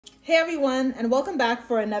Hey everyone, and welcome back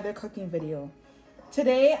for another cooking video.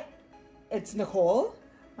 Today, it's Nicole,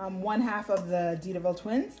 one half of the Dieterville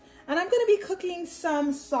twins, and I'm gonna be cooking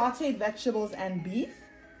some sauteed vegetables and beef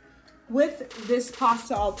with this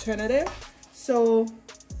pasta alternative. So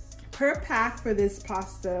per pack for this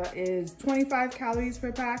pasta is 25 calories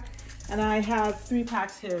per pack, and I have 3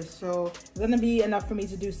 packs here, so it's gonna be enough for me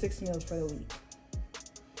to do 6 meals for the week.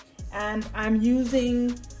 And I'm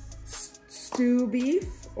using stew beef,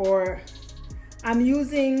 or I'm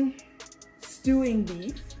using stewing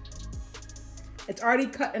beef. It's already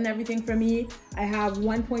cut and everything for me. I have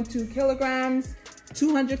 1.2 kilograms,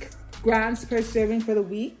 200 grams per serving for the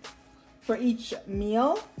week for each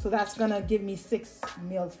meal. So that's gonna give me 6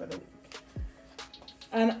 meals for the week.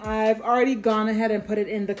 And I've already gone ahead and put it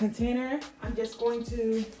in the container. I'm just going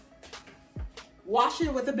to wash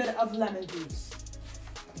it with a bit of lemon juice.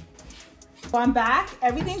 So I'm back,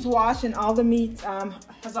 everything's washed and all the meat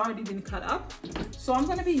has already been cut up. So I'm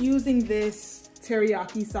gonna be using this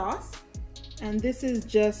teriyaki sauce. And this is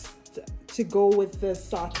just to go with the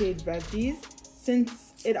sauteed veggies.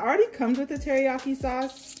 Since it already comes with the teriyaki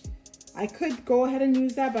sauce, I could go ahead and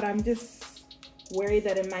use that, but I'm just worried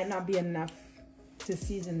that it might not be enough to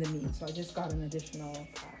season the meat. So I just got an additional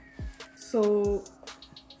pack. So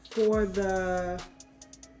for the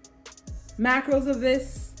macros of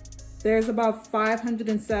this, there's about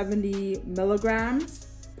 570 milligrams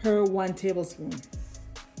per 1 tablespoon.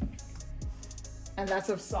 And that's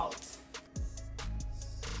of salt.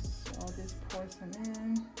 So I'll just pour some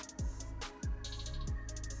in.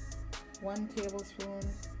 1 tablespoon.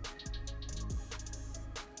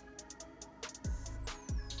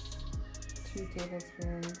 2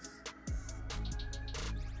 tablespoons.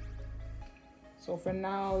 So for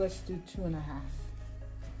now, let's do 2.5.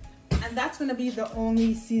 And that's gonna be the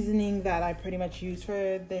only seasoning that I pretty much use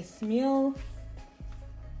for this meal.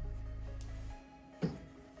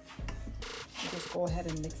 Just go ahead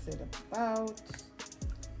and mix it about.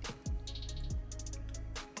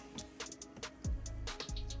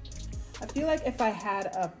 I feel like if I had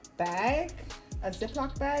a bag, a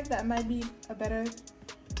Ziploc bag, that might be a better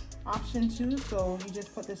option too. So you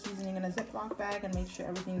just put the seasoning in a Ziploc bag and make sure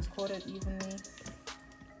everything's coated evenly.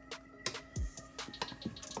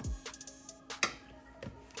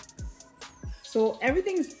 So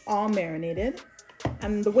everything's all marinated.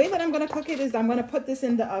 And the way that I'm gonna cook it is I'm gonna put this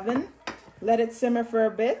in the oven, let it simmer for a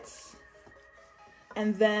bit,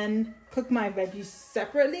 and then cook my veggies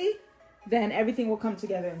separately. Then everything will come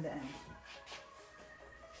together in the end.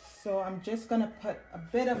 So I'm just gonna put a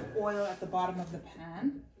bit of oil at the bottom of the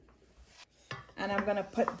pan. And I'm gonna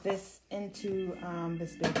put this into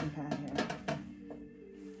this baking pan here.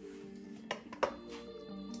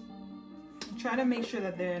 Try to make sure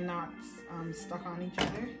that they're not stuck on each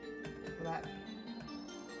other, so that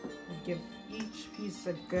you give each piece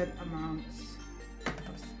a good amount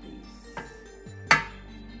of space.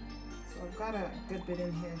 So I've got a good bit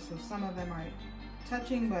in here, so some of them are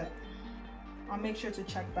touching, but I'll make sure to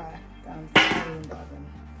check back in the oven.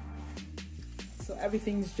 So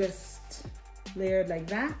everything's just layered like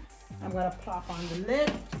that. I'm gonna plop on the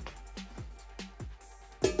lid.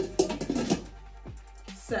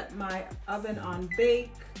 Set my oven on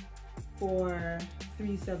bake for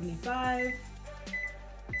 375.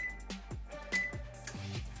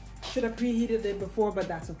 Should have preheated it before, but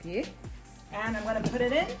that's okay. And I'm gonna put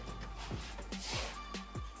it in.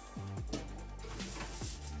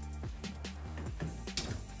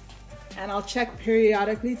 And I'll check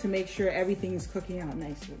periodically to make sure everything is cooking out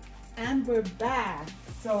nicely. And we're back.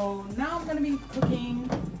 So now I'm gonna be cooking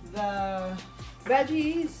the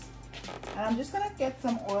veggies. And I'm just gonna get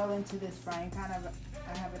some oil into this frying pan.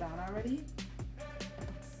 I have it on already.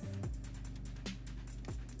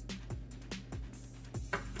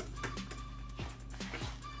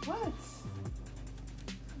 What?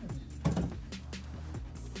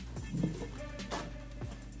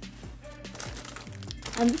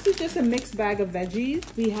 And this is just a mixed bag of veggies.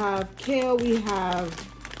 We have kale, we have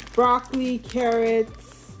broccoli,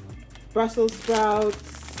 carrots, Brussels sprouts,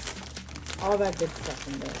 all that good stuff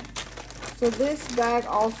in there. So this bag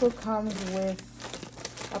also comes with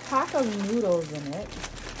a pack of noodles in it.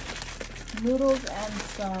 Noodles and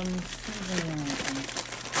some seasoning, I think.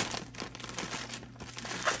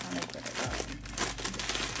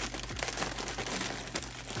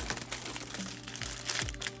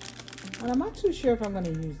 And I'm not too sure if I'm going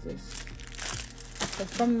to use this. But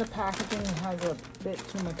from the packaging, it has a bit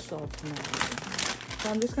too much salt in it. So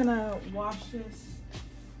I'm just going to wash this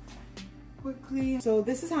quickly. So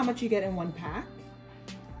this is how much you get in 1 pack.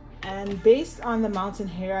 And based on the mountain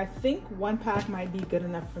hare, I think 1 pack might be good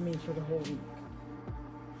enough for me for the whole week.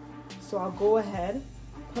 So I'll go ahead,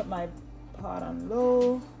 put my pot on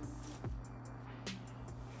low.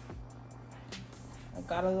 I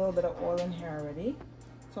got a little bit of oil in here already.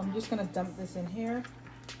 So I'm just gonna dump this in here.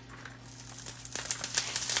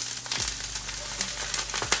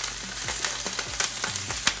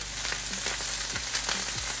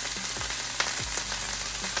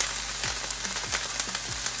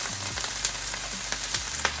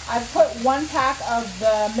 I put 1 pack of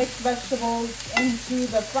the mixed vegetables into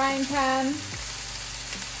the frying pan.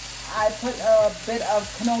 I put a bit of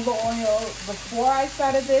canola oil before I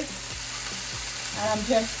started this, and I'm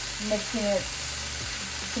just mixing it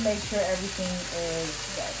to make sure everything is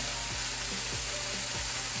good.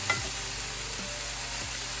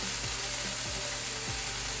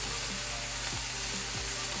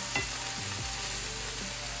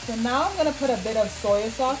 So now I'm gonna put a bit of soy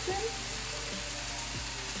sauce in.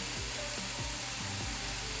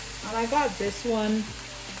 And I got this one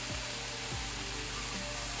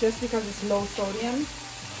just because it's low sodium.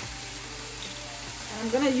 And I'm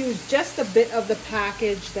gonna use just a bit of the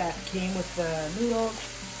package that came with the noodles,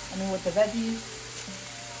 with the veggies.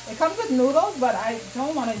 It comes with noodles, but I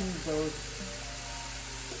don't want to use those.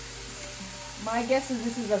 My guess is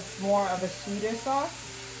this is more of a sweeter sauce.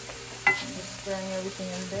 I'm just stirring everything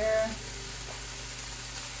in there.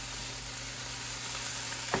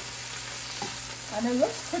 And it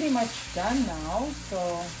looks pretty much done now,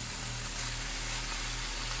 so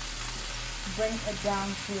bring it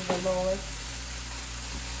down to the lowest.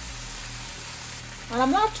 And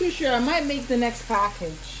I'm not too sure, I might make the next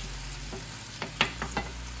package.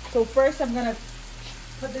 So first I'm gonna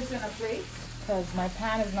put this in a plate because my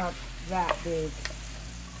pan is not that big.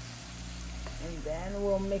 And then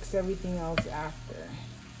we'll mix everything else after.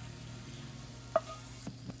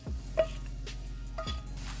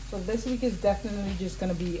 So this week is definitely just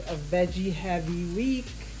gonna be a veggie heavy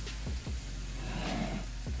week.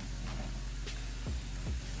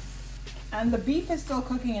 And the beef is still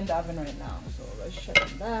cooking in the oven right now, so let's shut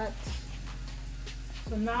that.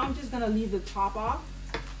 So now I'm just gonna leave the top off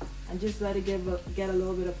and just let it get a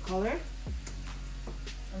little bit of color.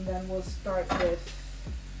 And then we'll start with,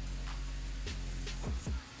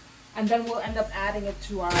 and then we'll end up adding it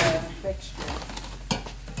to our mixture,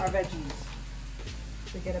 our veggies.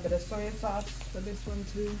 To get a bit of soy sauce for this one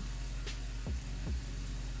too.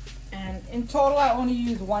 And in total I only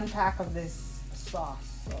use 1 pack of this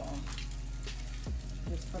sauce, so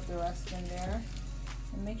just put the rest in there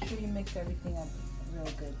and make sure you mix everything up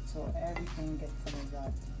real good so everything gets some of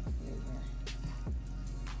that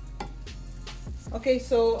flavor. Okay,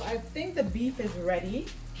 so I think the beef is ready.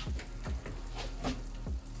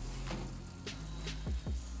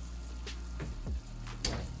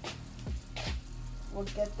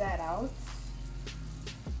 We'll get that out.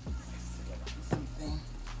 Something.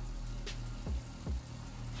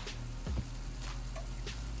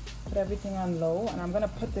 Put everything on low, and I'm gonna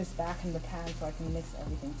put this back in the pan so I can mix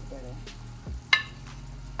everything together.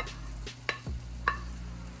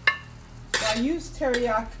 So I use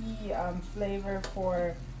teriyaki flavor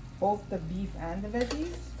for both the beef and the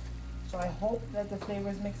veggies. So I hope that the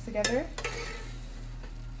flavors mix together.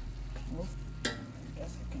 Oops. I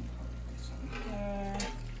guess I can put this on there.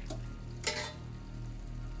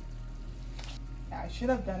 I should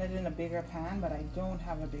have done it in a bigger pan, but I don't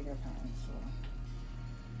have a bigger pan, so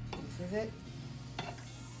this is it.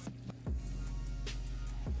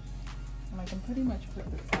 And I can pretty much put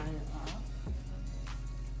the fire off.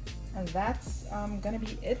 And that's gonna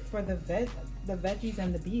be it for the veggies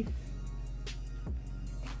and the beef.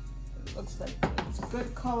 It looks like it's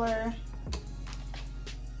good color.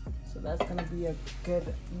 So that's gonna be a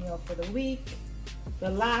good meal for the week. The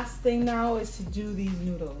last thing now is to do these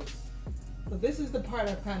noodles. So this is the part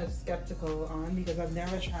I'm kind of skeptical on because I've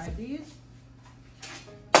never tried these.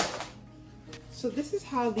 So this is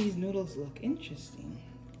how these noodles look. Interesting.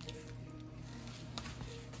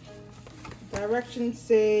 Directions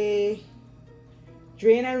say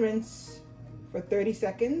drain and rinse for 30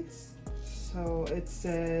 seconds. So it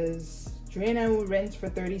says drain and rinse for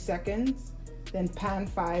 30 seconds, then pan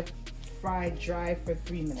fry dry for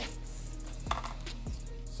 3 minutes.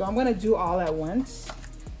 So I'm gonna do all at once.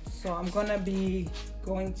 So I'm gonna be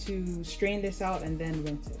going to strain this out and then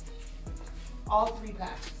rinse it. All 3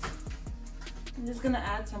 packs. I'm just gonna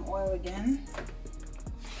add some oil again.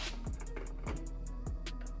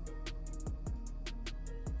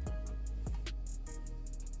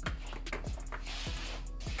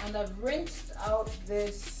 And I've rinsed out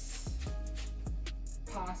this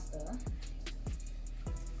pasta.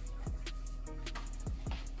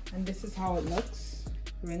 And this is how it looks,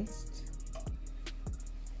 rinsed.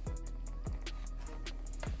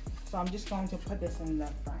 So I'm just going to put this in the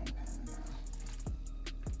frying pan now.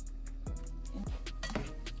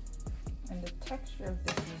 And the texture of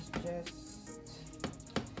this is just,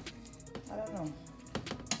 I don't know.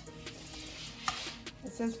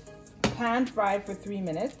 It says pan fried for 3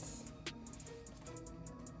 minutes.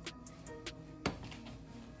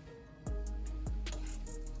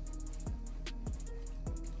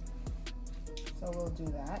 So we'll do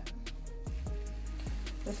that.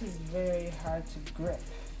 This is very hard to grip.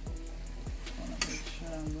 I want to make sure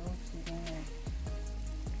I'm rotating it.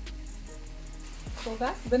 So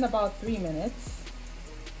that's been about 3 minutes.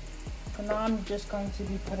 So now I'm just going to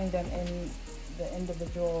be putting them in the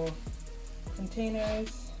individual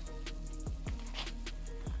containers.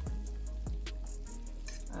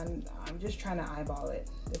 And I'm just trying to eyeball it.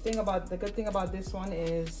 The good thing about this one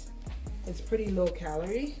is it's pretty low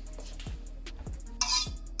calorie.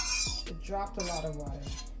 It dropped a lot of water.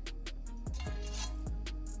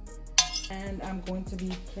 And I'm going to be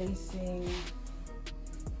placing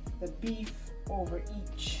the beef over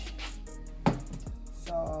each.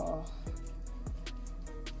 So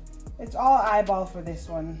it's all eyeball for this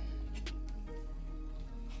one.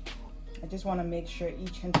 I just want to make sure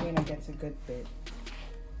each container gets a good bit.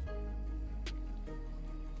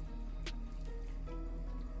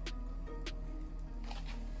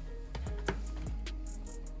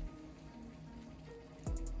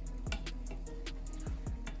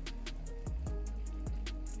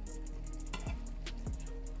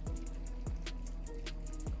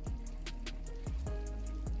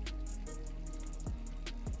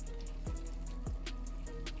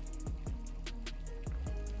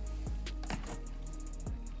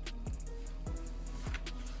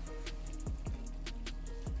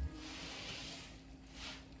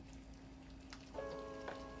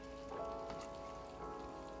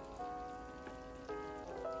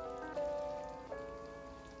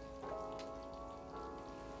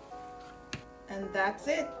 And that's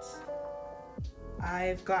it.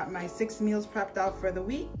 I've got my 6 meals prepped out for the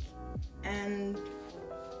week, and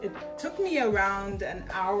it took me around an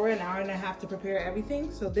hour and a half to prepare everything.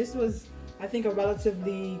 So this was, I think, a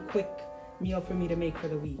relatively quick meal for me to make for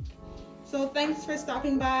the week. So thanks for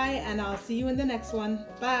stopping by, and I'll see you in the next one.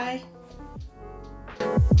 Bye.